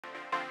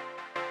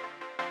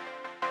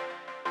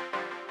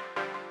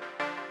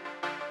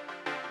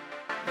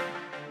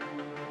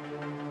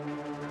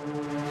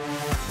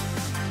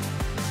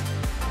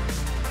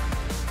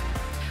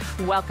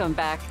Welcome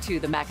back to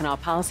the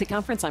Mackinac Policy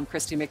Conference. I'm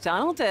Christy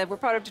McDonald. We're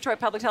part of Detroit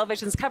Public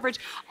Television's coverage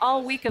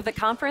all week of the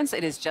conference.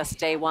 It is just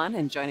day one,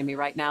 and joining me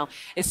right now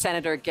is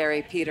Senator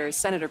Gary Peters.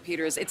 Senator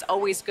Peters, it's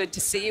always good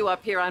to see you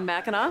up here on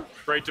Mackinac.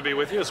 Great to be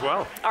with you as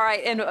well. All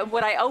right, and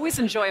what I always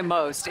enjoy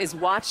most is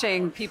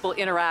watching people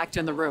interact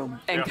in the room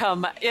and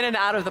come in and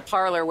out of the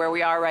parlor where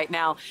we are right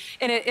now.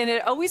 And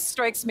it always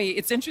strikes me,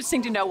 it's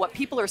interesting to know what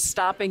people are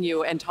stopping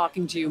you and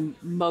talking to you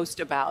most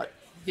about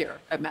here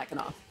at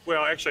Mackinac.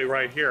 Well, actually,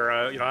 right here,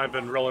 I've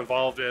been real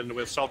involved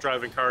with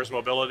self-driving cars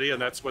mobility,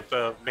 and that's what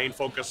the main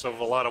focus of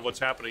a lot of what's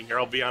happening here.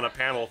 I'll be on a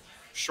panel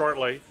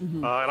shortly,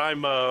 and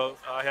I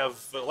have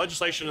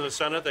legislation in the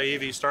Senate, the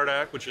AV START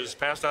Act, which is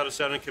passed out of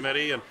Senate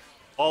committee, and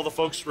all the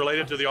folks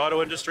related to the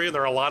auto industry, and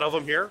there are a lot of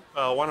them here,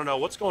 want to know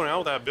what's going on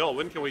with that bill.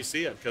 When can we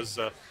see it? Because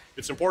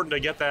it's important to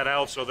get that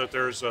out so that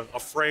there's a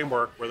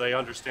framework where they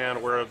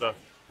understand where the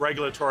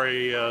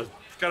regulatory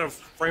kind of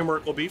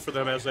framework will be for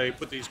them as they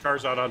put these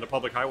cars out onto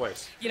public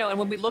highways. You know, and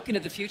when we look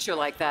into the future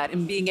like that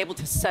and being able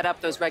to set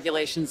up those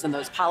regulations and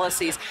those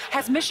policies,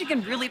 have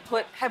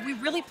we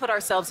really put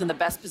ourselves in the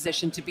best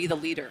position to be the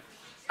leader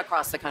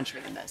across the country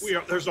in this?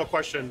 There's no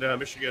question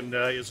Michigan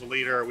is a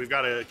leader. We've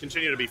got to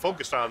continue to be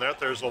focused on that.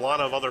 There's a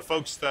lot of other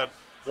folks that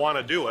want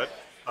to do it.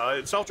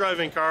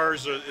 Self-driving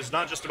cars is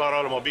not just about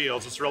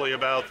automobiles. It's really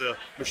about the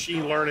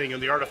machine learning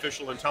and the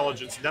artificial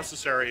intelligence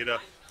necessary to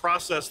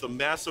process the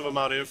massive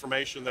amount of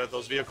information that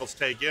those vehicles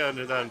take in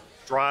and then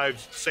drive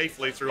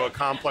safely through a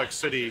complex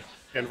city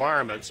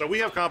environment. So we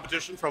have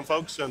competition from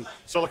folks in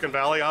Silicon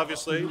Valley,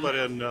 obviously, but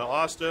in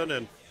Austin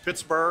and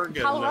Pittsburgh.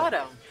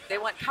 Colorado. They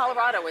want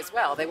Colorado as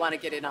well. They want to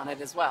get in on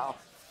it as well.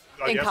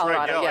 In yes,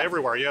 Colorado, right,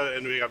 everywhere.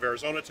 And we have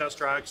Arizona test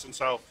tracks. And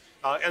so,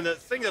 and the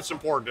thing that's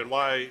important and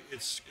why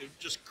it's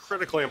just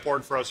critically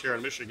important for us here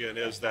in Michigan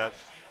is that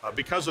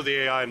because of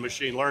the AI and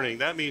machine learning,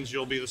 that means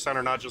you'll be the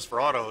center not just for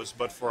autos,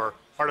 but for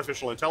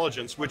artificial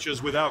intelligence, which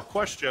is without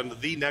question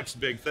the next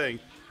big thing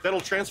that'll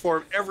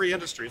transform every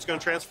industry. It's going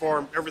to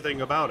transform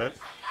everything about it.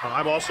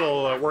 I'm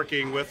also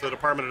working with the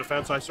Department of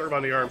Defense. I serve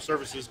on the Armed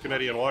Services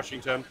Committee in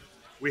Washington.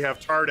 We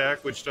have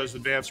TARDAC, which does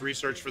advanced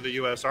research for the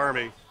U.S.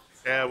 Army.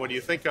 And when you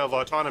think of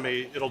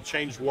autonomy, it'll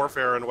change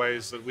warfare in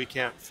ways that we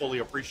can't fully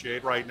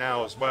appreciate right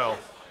now as well.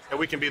 And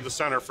we can be the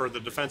center for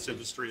the defense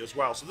industry as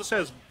well. So this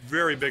has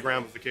very big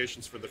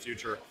ramifications for the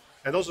future.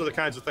 And those are the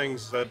kinds of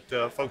things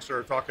that folks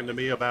are talking to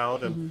me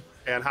about, and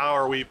how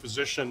are we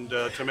positioned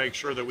to make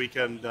sure that we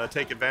can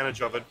take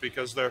advantage of it,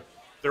 because there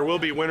will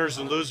be winners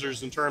and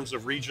losers in terms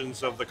of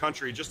regions of the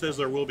country, just as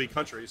there will be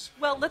countries.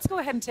 Well, let's go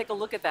ahead and take a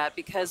look at that,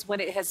 because when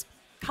it has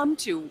come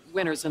to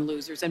winners and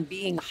losers and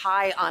being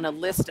high on a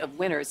list of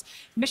winners,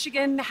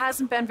 Michigan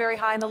hasn't been very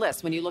high on the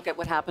list. When you look at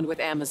what happened with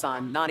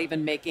Amazon, not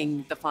even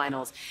making the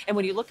finals. And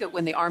when you look at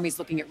when the Army's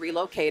looking at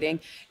relocating,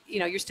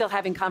 you're still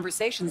having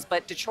conversations,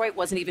 but Detroit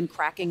wasn't even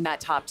cracking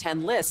that top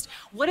 10 list.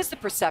 What is the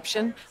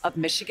perception of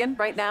Michigan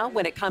right now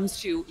when it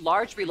comes to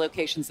large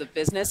relocations of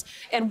business?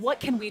 And what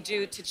can we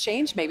do to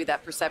change maybe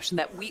that perception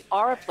that we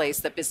are a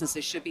place that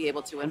businesses should be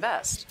able to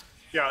invest?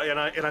 Yeah,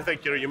 and I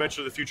think you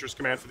mentioned the Futures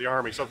Command for the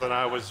Army, something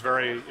I was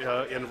very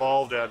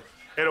involved in.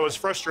 And it was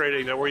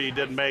frustrating that we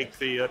didn't make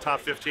the top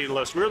 15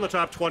 list. We were in the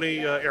top 20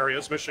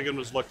 areas Michigan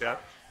was looked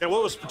at. And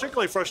what was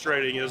particularly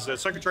frustrating is that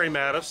Secretary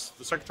Mattis,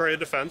 the Secretary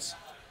of Defense,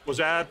 was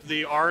at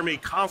the Army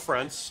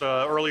conference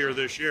earlier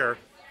this year,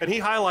 and he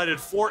highlighted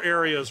 4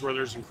 areas where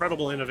there's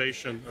incredible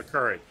innovation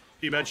occurring.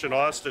 He mentioned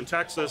Austin,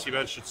 Texas, he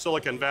mentioned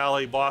Silicon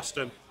Valley,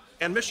 Boston,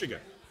 and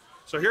Michigan.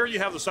 So here you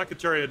have the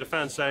Secretary of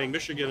Defense saying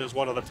Michigan is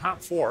one of the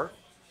top 4,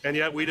 and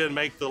yet we didn't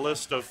make the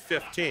list of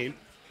 15.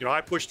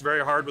 I pushed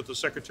very hard with the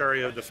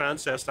Secretary of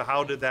Defense as to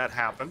how did that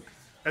happen.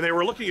 And they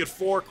were looking at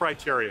 4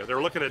 criteria. They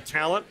were looking at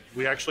talent.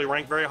 We actually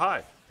ranked very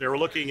high. They were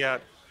looking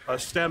at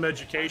STEM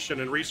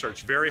education and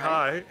research, very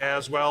high,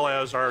 as well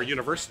as our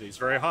universities,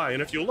 very high.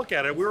 And if you look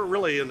at it, we were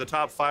really in the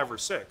top 5 or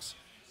 6.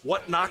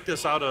 What knocked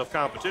us out of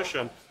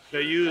competition?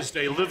 They used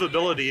a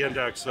livability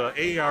index,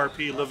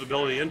 AARP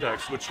livability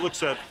index, which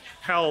looks at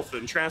health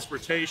and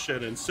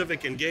transportation and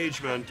civic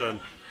engagement and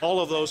all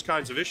of those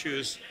kinds of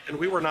issues, and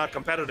we were not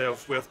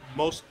competitive with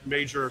most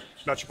major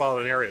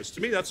metropolitan areas.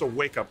 To me, that's a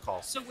wake-up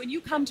call. So when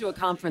you come to a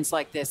conference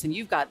like this, and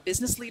you've got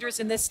business leaders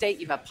in this state,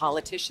 you have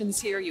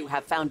politicians here, you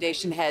have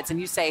foundation heads, and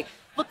you say,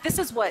 look, this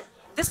is what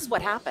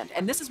happened,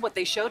 and this is what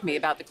they showed me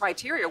about the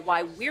criteria,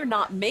 why we're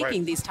not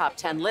making these top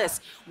 10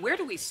 lists. Where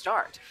do we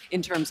start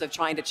in terms of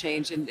trying to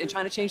change and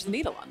trying to change the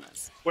needle on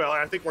this? Well,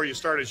 I think where you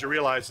start is you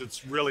realize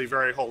it's really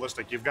very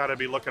holistic. You've got to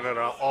be looking at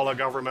all of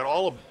government,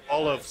 all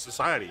of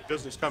society,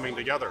 business coming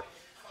together.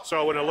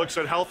 So when it looks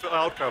at health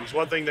outcomes,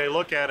 one thing they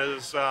look at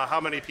is how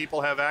many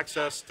people have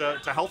access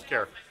to health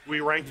care. We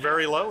ranked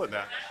very low in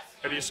that.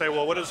 And you say,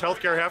 well, what does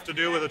healthcare have to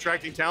do with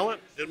attracting talent?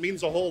 It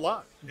means a whole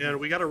lot. And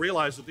we got to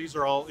realize that these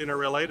are all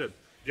interrelated.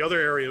 The other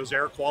area was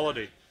air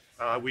quality.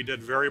 We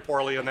did very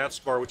poorly on that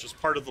score, which is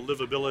part of the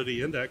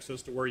livability index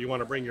as to where you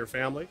want to bring your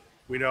family.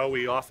 We know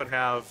we often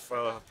have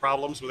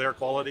problems with air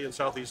quality in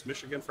Southeast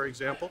Michigan, for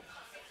example.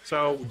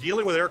 So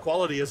dealing with air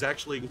quality is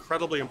actually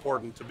incredibly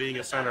important to being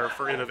a center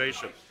for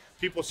innovation.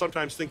 people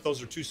sometimes think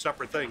those are two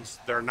separate things.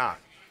 They're not.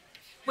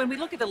 When we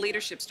look at the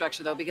leadership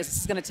structure, though, because this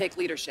is going to take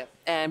leadership,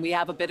 and we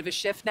have a bit of a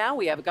shift now.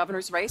 We have a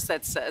governor's race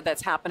that's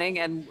happening,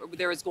 and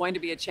there is going to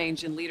be a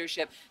change in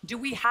leadership. Do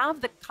we have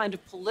the kind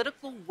of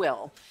political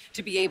will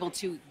to be able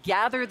to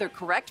gather the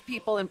correct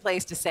people in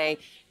place to say,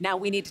 now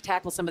we need to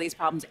tackle some of these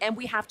problems, and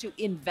we have to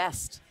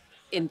invest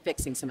in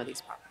fixing some of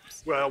these problems?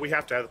 Well, we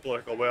have to have the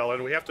political will,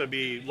 and we have to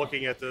be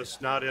looking at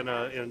this not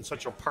in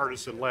such a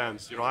partisan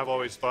lens. You know, I've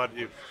always thought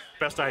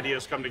best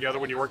ideas come together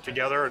when you work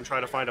together and try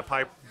to find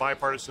a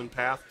bipartisan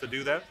path to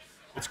do that.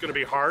 It's going to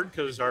be hard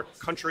because our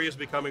country is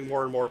becoming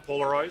more and more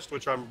polarized,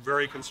 which I'm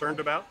very concerned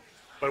about.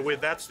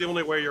 But that's the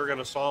only way you're going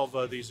to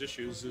solve these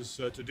issues is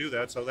to do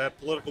that. So that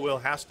political will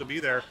has to be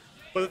there.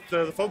 But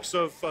the folks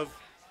of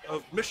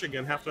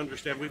Michigan have to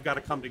understand we've got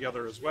to come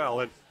together as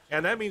well.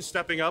 And that means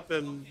stepping up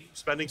and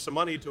spending some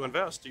money to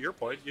invest, to your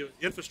point.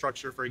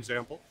 Infrastructure, for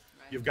example.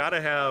 Right. You've got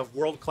to have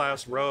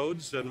world-class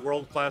roads and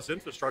world-class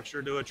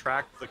infrastructure to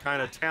attract the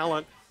kind of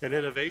talent and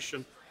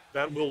innovation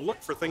that will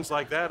look for things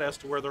like that as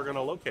to where they're going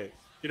to locate.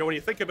 You know, when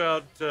you think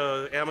about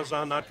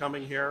Amazon not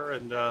coming here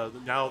and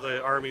now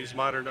the Army's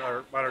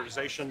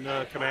modernization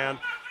command,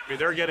 I mean,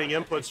 they're getting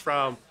inputs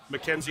from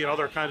McKinsey and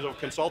other kinds of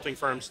consulting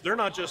firms. They're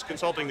not just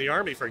consulting the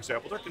Army, for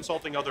example. They're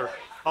consulting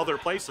other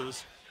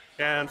places.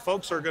 And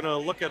folks are going to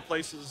look at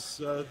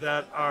places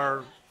that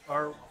are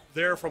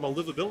there from a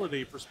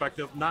livability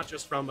perspective, not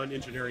just from an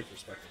engineering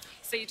perspective.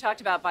 So you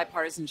talked about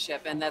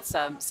bipartisanship, and that's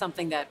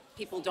something that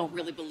people don't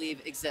really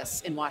believe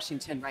exists in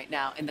Washington right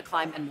now, in the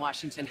climate in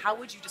Washington. How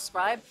would you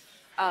describe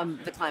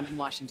the climate in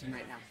Washington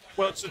right now?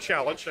 Well, it's a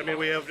challenge. I mean,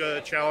 we have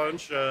a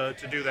challenge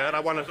to do that. I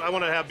want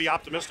to be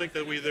optimistic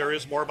that there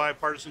is more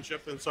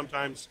bipartisanship than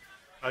sometimes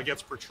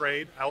gets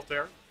portrayed out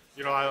there.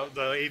 You know,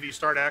 the AV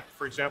Start Act,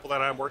 for example,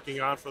 that I'm working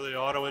on for the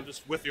auto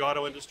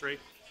industry.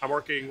 I'm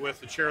working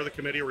with the chair of the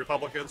committee, a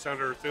Republican,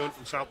 Senator Thune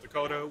from South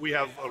Dakota. We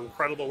have an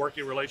incredible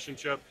working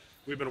relationship.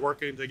 We've been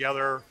working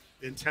together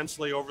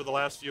intensely over the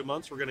last few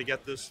months. We're going to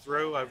get this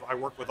through. I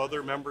work with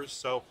other members,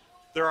 so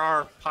there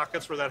are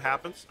pockets where that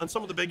happens. On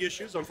some of the big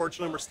issues,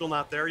 unfortunately, we're still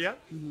not there yet.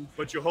 Mm-hmm.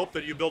 But you hope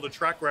that you build a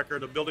track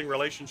record of building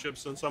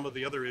relationships on some of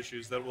the other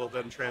issues that will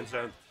then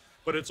transcend.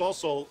 But it's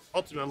also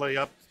ultimately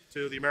up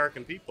to the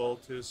American people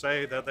to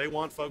say that they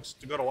want folks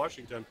to go to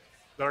Washington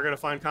that are going to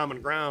find common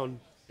ground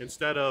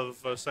instead of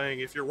saying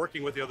if you're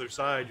working with the other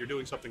side, you're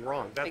doing something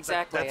wrong.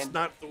 Exactly. That's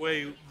not the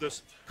way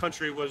this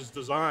country was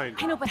designed.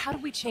 I know, but how do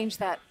we change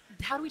that?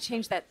 How do we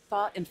change that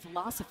thought and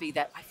philosophy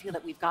that I feel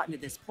that we've gotten to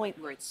this point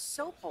where it's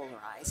so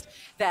polarized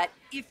that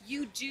if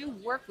you do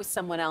work with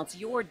someone else,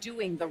 you're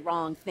doing the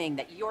wrong thing,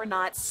 that you're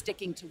not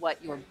sticking to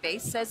what your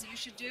base says you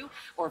should do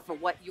or for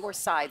what your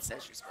side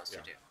says you're supposed to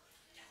do?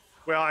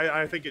 Well,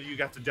 I think you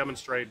got to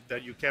demonstrate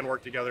that you can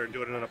work together and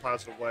do it in a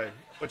positive way.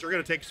 But you're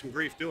going to take some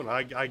grief doing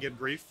it. I get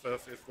grief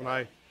when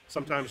I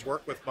sometimes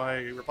work with my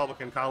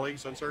Republican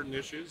colleagues on certain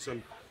issues.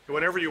 And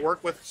whenever you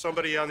work with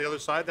somebody on the other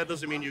side, that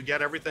doesn't mean you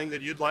get everything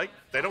that you'd like.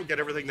 They don't get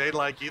everything they'd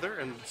like either,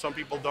 and some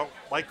people don't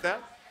like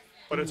that.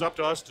 But it's up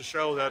to us to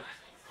show that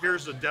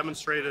here's a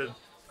demonstrated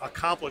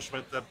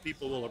accomplishment that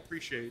people will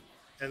appreciate,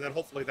 and then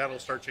hopefully that'll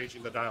start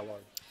changing the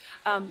dialogue.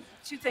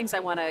 Two things I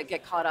want to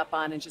get caught up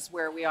on and just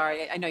where we are.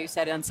 I know you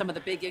said on some of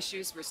the big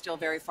issues, we're still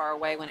very far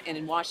away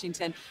in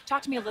Washington.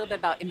 Talk to me a little bit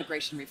about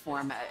immigration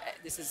reform.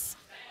 This is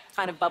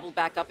kind of bubbled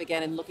back up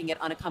again and looking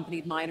at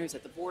unaccompanied minors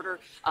at the border.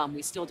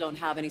 We still don't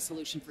have any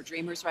solution for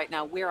Dreamers right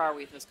now. Where are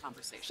we with those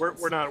conversations?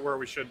 We're not where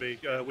we should be.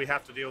 We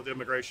have to deal with the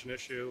immigration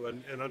issue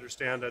and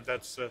understand that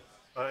that's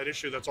an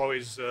issue that's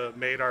always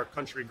made our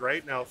country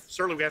great. Now,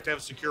 certainly we have to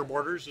have secure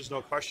borders, there's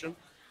no question.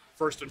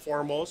 First and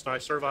foremost, I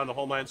serve on the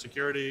Homeland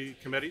Security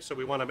Committee, so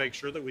we want to make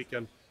sure that we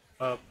can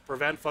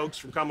prevent folks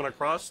from coming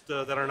across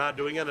that are not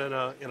doing it in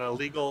a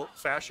legal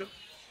fashion.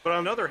 But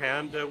on the other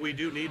hand, we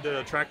do need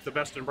to attract the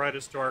best and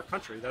brightest to our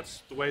country.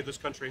 That's the way this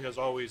country has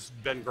always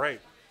been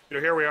great. You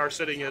know, here we are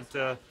sitting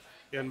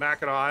in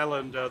Mackinac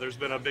Island. There's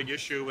been a big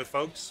issue with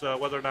folks,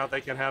 whether or not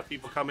they can have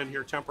people come in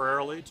here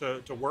temporarily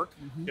to work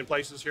in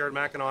places here in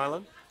Mackinac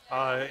Island.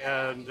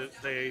 And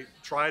they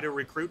try to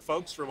recruit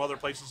folks from other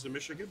places in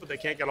Michigan, but they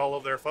can't get all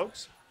of their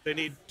folks. They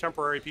need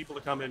temporary people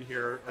to come in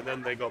here, and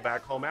then they go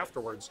back home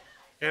afterwards.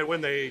 And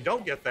when they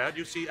don't get that,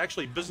 you see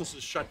actually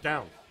businesses shut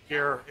down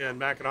here in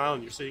Mackinac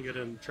Island. You're seeing it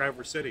in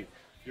Traverse City.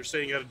 You're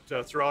seeing it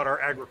throughout our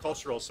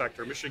agricultural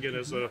sector. Michigan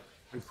is an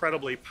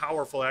incredibly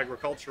powerful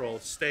agricultural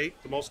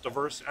state, the most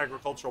diverse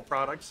agricultural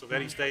products of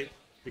any state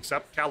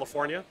except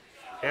California.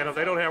 And if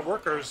they don't have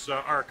workers,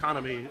 our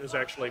economy is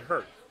actually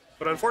hurt.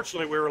 But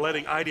unfortunately, we were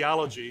letting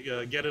ideology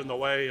get in the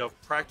way of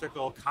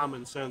practical,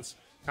 common sense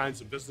kinds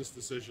of business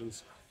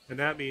decisions. And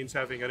that means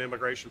having an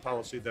immigration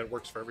policy that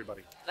works for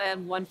everybody.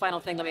 And one final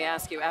thing, let me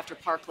ask you. After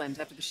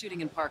the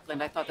shooting in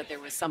Parkland, I thought that there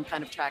was some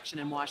kind of traction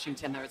in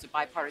Washington. There was a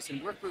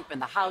bipartisan work group in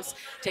the House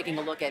taking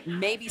a look at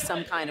maybe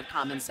some kind of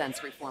common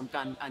sense reform,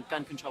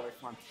 gun control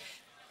reform.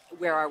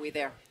 Where are we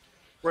there?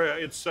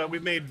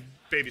 We've made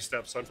baby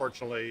steps,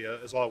 unfortunately,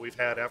 is all we've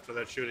had after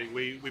that shooting.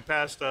 We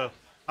passed a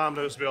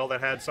omnibus bill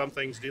that had some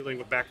things dealing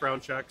with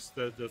background checks.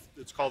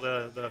 It's called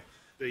the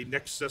the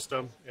NICS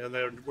system, and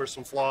there were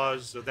some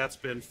flaws. That's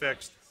been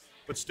fixed.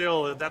 But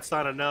still, that's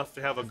not enough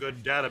to have a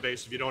good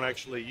database if you don't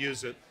actually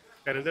use it.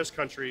 And in this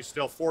country,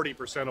 still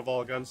 40% of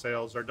all gun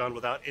sales are done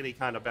without any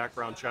kind of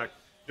background check.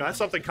 That's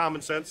something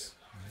common sense.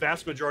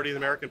 Vast majority of the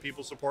American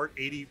people support,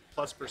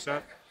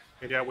 80+%.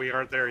 And yet we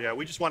aren't there yet.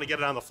 We just want to get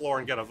it on the floor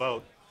and get a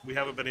vote. We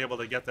haven't been able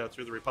to get that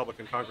through the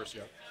Republican Congress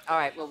yet. All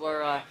right. Well,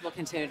 we'll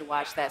continue to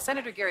watch that.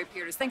 Senator Gary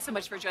Peters, thanks so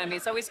much for joining me.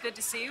 It's always good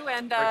to see you,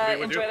 and Great to be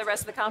with enjoy you. the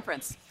rest of the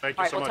conference. Thank you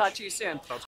All right. so We'll much. talk to you soon. Sounds